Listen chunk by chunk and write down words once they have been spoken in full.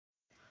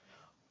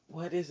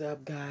What is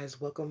up,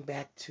 guys? Welcome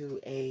back to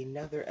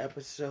another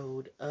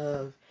episode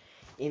of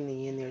In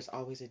the End, There's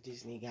Always a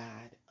Disney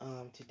Guide.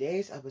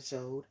 Today's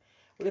episode,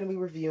 we're going to be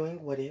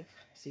reviewing What If,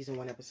 Season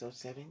 1, Episode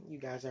 7. You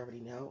guys already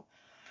know.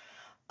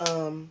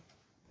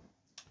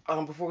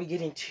 Before we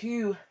get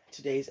into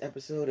today's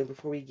episode and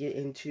before we get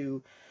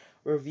into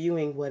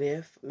reviewing What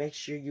If, make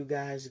sure you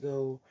guys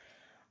go,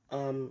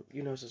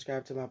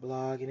 subscribe to my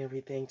blog and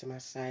everything, to my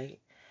site.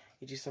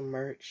 Get you some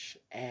merch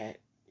at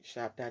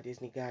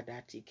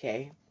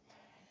shop.disneyguide.tk.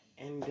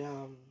 And,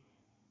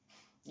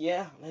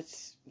 yeah,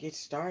 let's get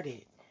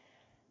started.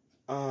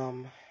 Let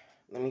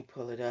me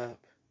pull it up,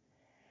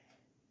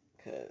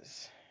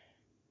 because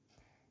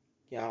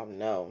y'all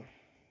know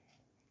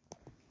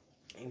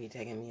it be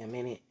taking me a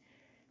minute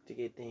to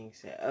get things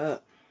set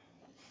up.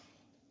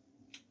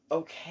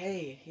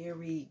 Okay, here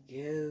we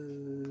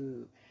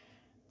go.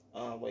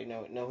 Wait,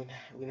 no,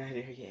 we're not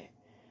there yet.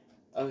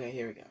 Okay,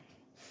 here we go.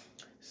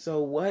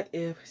 So, What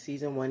If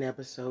Season 1,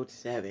 Episode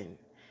 7?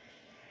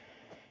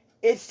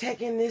 It's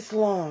taken this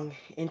long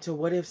into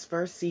What If's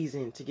first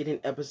season to get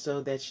an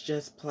episode that's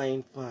just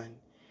plain fun.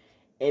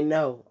 And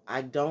no,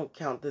 I don't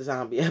count the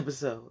zombie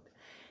episode.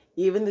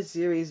 Even the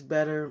series'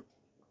 better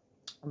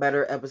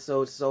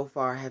episodes so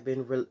far have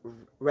been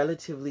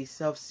relatively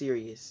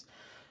self-serious.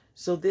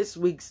 So this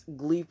week's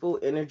gleeful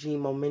energy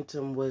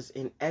momentum was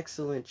an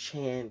excellent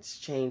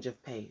change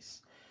of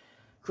pace.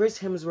 Chris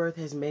Hemsworth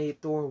has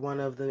made Thor one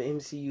of the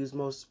MCU's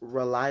most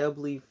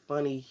reliably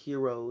funny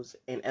heroes,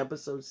 and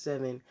Episode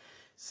 7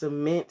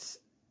 cements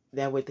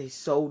that with a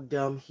so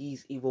dumb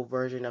he's evil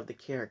version of the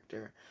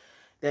character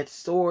that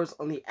soars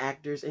on the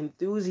actor's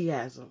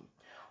enthusiasm.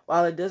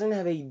 While it doesn't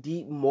have a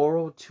deep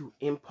moral to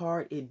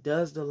impart, it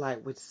does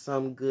delight with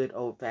some good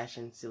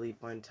old-fashioned silly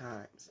fun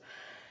times.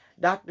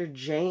 Dr.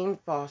 Jane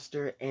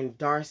Foster and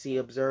Darcy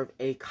observe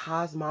a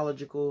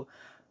cosmological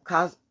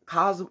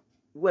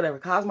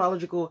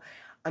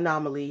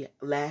anomaly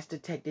last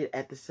detected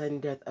at the sudden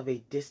death of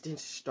a distant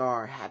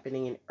star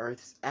happening in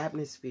Earth's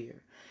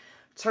atmosphere.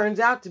 Turns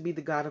out to be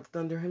the god of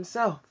thunder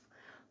himself,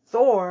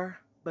 Thor.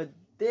 But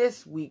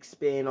this week's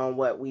spin on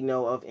what we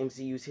know of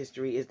MCU's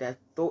history is that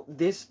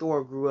this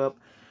Thor grew up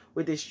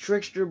with his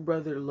trickster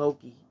brother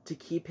Loki to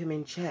keep him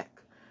in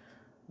check.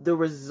 The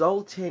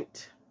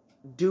resultant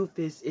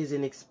doofus is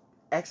an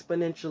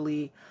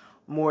exponentially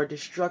more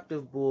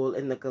destructive bull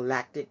in the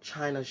galactic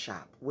china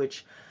shop,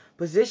 which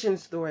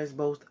positions Thor as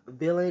both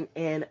villain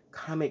and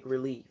comic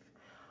relief.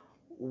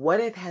 What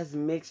If has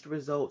mixed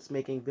results,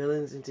 making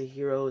villains into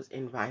heroes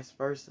and vice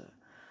versa.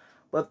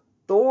 But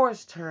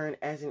Thor's turn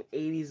as an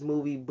 80s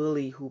movie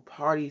bully who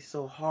parties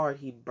so hard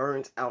he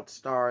burns out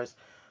stars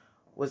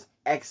was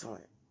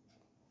excellent.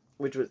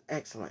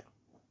 It's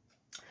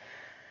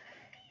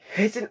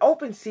an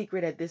open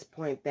secret at this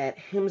point that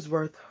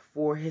Hemsworth,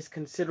 for his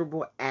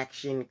considerable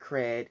action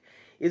cred,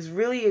 is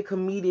really a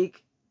comedic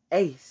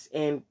ace,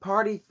 and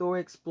Party Thor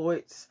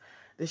exploits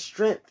the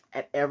strength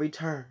at every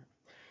turn.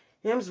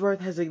 Hemsworth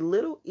has a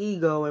little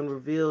ego and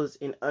reveals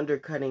in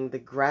undercutting the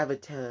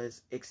gravitas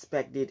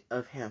expected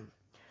of him.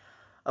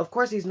 Of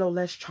course, he's no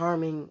less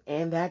charming,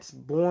 and that's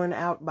borne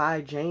out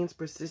by Jane's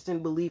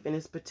persistent belief in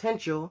his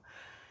potential.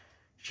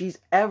 She's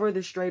ever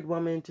the straight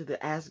woman to the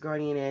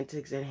Asgardian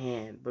antics at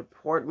hand, but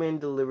Portman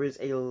delivers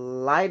a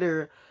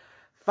lighter,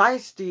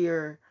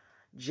 feistier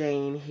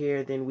Jane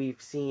here than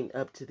we've seen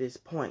up to this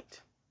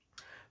point.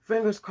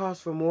 Fingers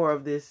crossed for more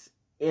of this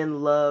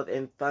in Love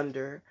and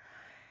Thunder.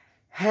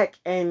 Heck,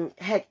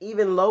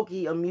 even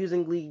Loki,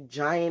 amusingly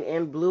giant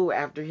and blue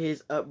after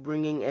his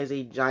upbringing as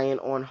a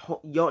giant on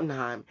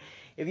Jotunheim.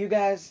 If you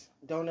guys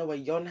don't know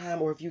what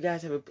Jotunheim, or if you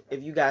guys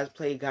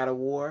play God of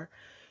War,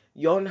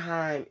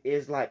 Jotunheim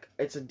is like,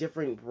 it's a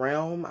different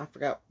realm. I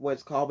forgot what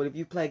it's called, but if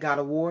you play God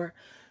of War,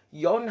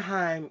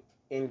 Jotunheim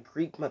in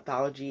Greek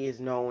mythology is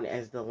known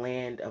as the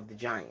land of the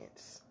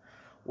giants,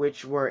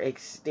 which were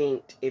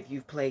extinct if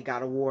you've played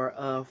God of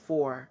War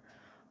 4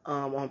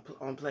 on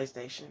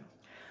PlayStation.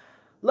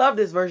 Love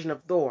this version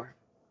of Thor.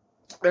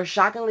 Their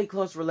shockingly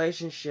close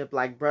relationship,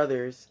 like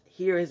brothers,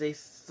 here is a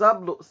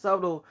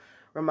subtle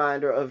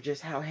reminder of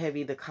just how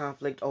heavy the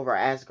conflict over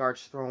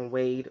Asgard's throne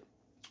weighed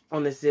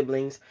on the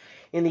siblings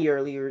in the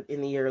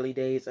early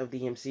days of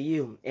the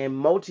MCU. And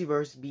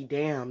multiverse be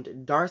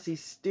damned,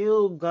 Darcy's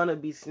still gonna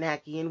be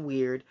snacky and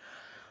weird,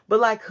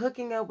 but like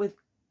hooking up with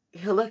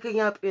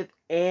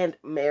and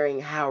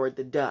marrying Howard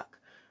the Duck,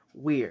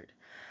 weird.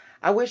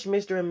 I wish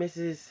Mr. and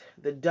Mrs.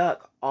 the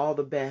Duck all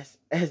the best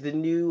as the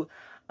new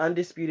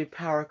undisputed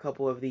power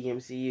couple of the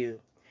MCU.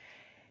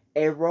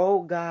 A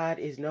rogue god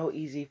is no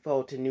easy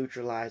foe to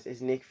neutralize,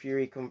 as Nick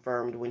Fury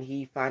confirmed when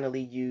he finally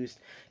used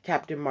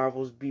Captain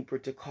Marvel's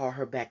beeper to call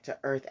her back to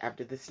Earth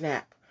after the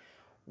snap.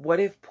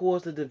 What If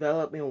pulls the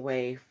development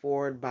way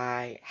forward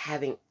by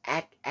having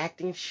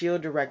acting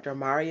S.H.I.E.L.D. director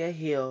Maria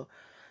Hill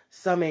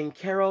summon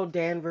Carol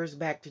Danvers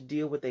back to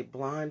deal with a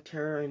blonde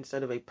terror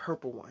instead of a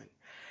purple one.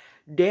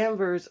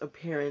 Danvers'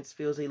 appearance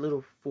feels a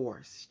little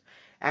forced.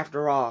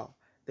 After all,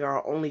 there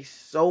are only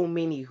so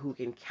many who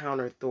can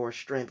counter Thor's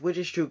strength, which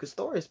is true because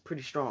Thor is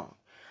pretty strong.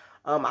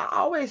 I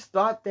always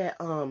thought that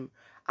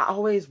I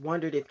always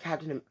wondered if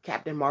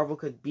Captain Marvel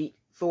could beat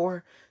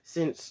Thor,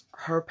 since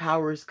her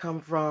powers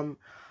come from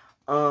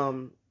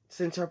an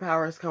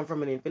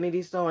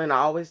Infinity Stone, and I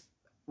always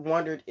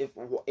wondered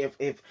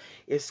if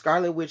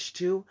Scarlet Witch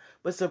too.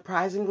 But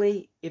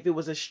surprisingly, if it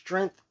was a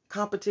strength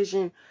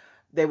competition,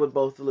 they would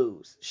both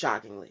lose,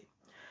 shockingly.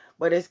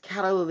 But as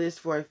catalyst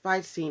for a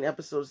fight scene,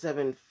 episode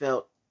 7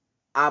 felt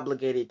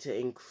obligated to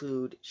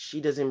include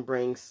She Doesn't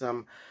Bring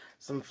some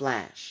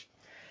flash.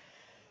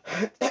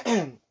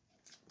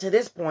 To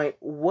this point,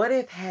 What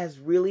If has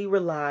really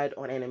relied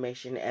on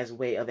animation as a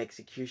way of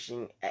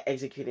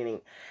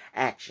executing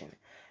action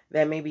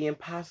that may be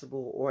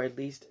impossible, or at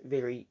least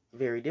very,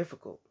 very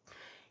difficult.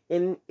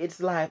 In its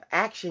live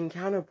action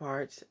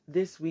counterparts,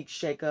 this week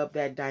shake up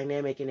that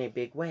dynamic in a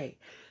big way,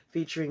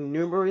 featuring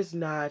numerous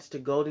nods to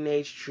Golden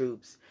Age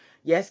tropes.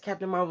 Yes,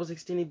 Captain Marvel's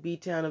extended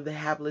beatdown of the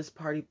hapless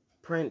party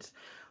prince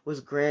was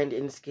grand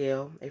in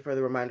scale, a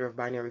further reminder of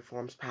binary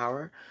form's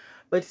power.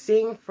 But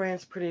seeing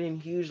France printed in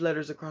huge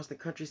letters across the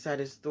countryside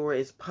as Thor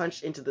is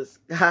punched into the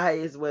sky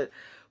is what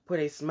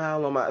put a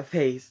smile on my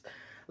face.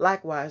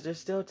 Likewise, there's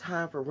still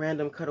time for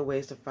random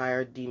cutaways to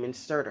fire Demon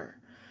Surtur.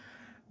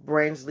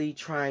 Bransley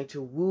trying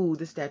to woo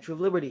the Statue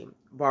of Liberty.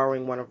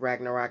 Borrowing one of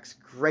Ragnarok's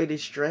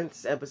greatest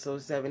strengths,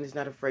 Episode 7 is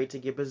not afraid to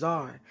get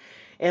bizarre.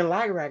 And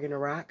like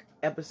Ragnarok,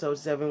 Episode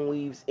 7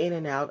 weaves in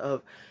and out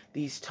of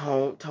these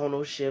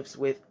tonal shifts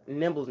with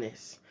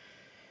nimbleness.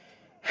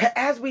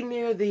 As we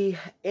near the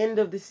end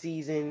of the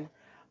season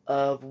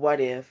of What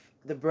If,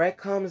 the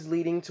breadcrumbs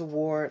leading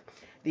toward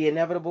the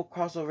inevitable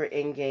crossover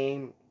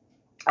endgame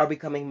are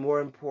becoming more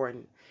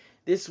important.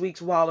 This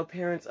week's wild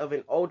appearance of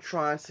an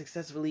Ultron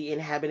successfully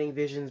inhabiting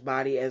Vision's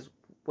body as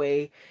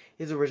way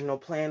his original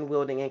plan,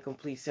 wielding a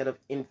complete set of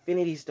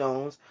Infinity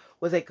Stones,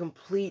 was a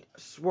complete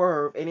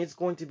swerve, and it's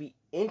going to be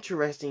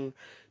interesting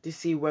to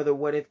see whether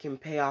What If can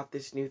pay off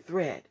this new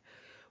thread.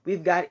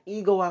 We've got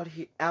Ego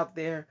out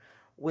there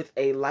with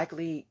a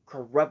likely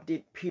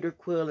corrupted Peter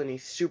Quill and a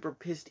super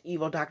pissed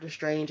evil Doctor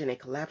Strange in a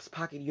collapsed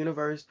pocket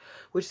universe,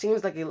 which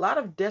seems like a lot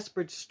of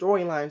desperate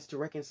storylines to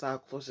reconcile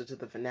closer to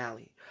the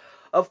finale.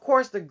 Of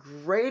course, the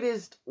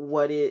greatest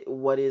what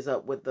is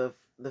up with the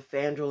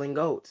Fandral and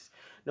Goats.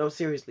 No,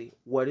 seriously,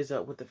 what is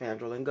up with the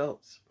Fandral and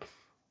Goats?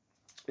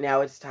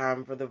 Now it's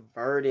time for the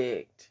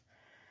verdict.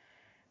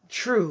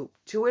 True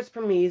to its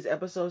premise,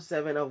 episode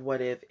 7 of What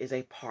If is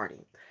a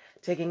party,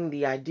 taking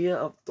the idea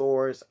of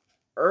Thor's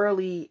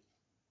early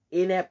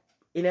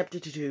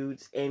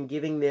ineptitudes and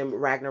giving them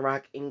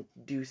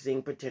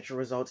Ragnarok-inducing potential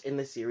results in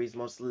the series'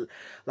 most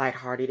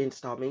lighthearted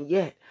installment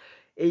yet.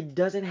 It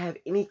doesn't have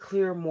any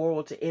clear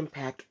moral to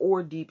impact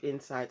or deep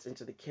insights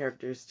into the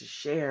characters to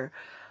share,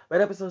 but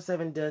episode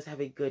 7 does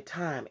have a good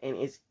time, and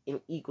it's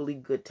an equally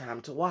good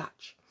time to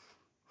watch.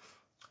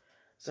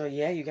 So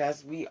yeah, you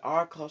guys, we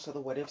are close to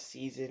the What If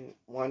season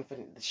 1 for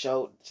the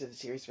show, to the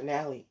series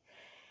finale.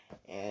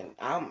 And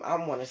I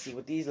want to see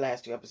what these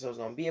last 2 episodes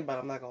are going to be about.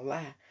 I'm not going to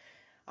lie.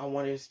 I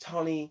wonder, is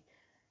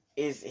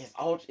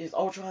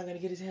Ultron going to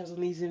get his hands on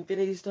these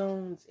Infinity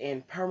Stones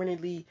and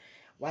permanently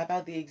wipe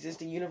out the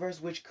existing universe,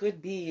 which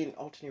could be an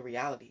alternate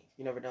reality.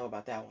 You never know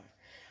about that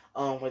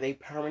one. Where the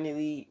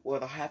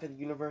half of the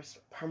universe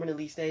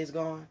permanently stays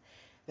gone.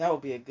 That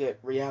would be a good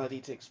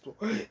reality to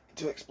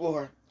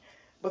explore.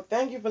 But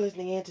thank you for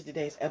listening in to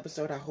today's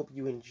episode. I hope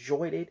you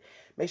enjoyed it.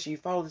 Make sure you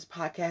follow this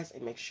podcast,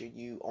 and make sure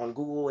you on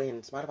Google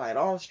and Spotify and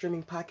all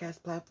streaming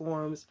podcast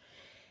platforms.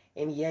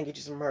 And yeah, get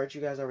you some merch.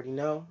 You guys already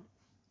know.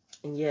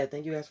 And yeah,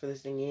 thank you guys for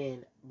listening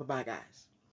in. Bye-bye, guys.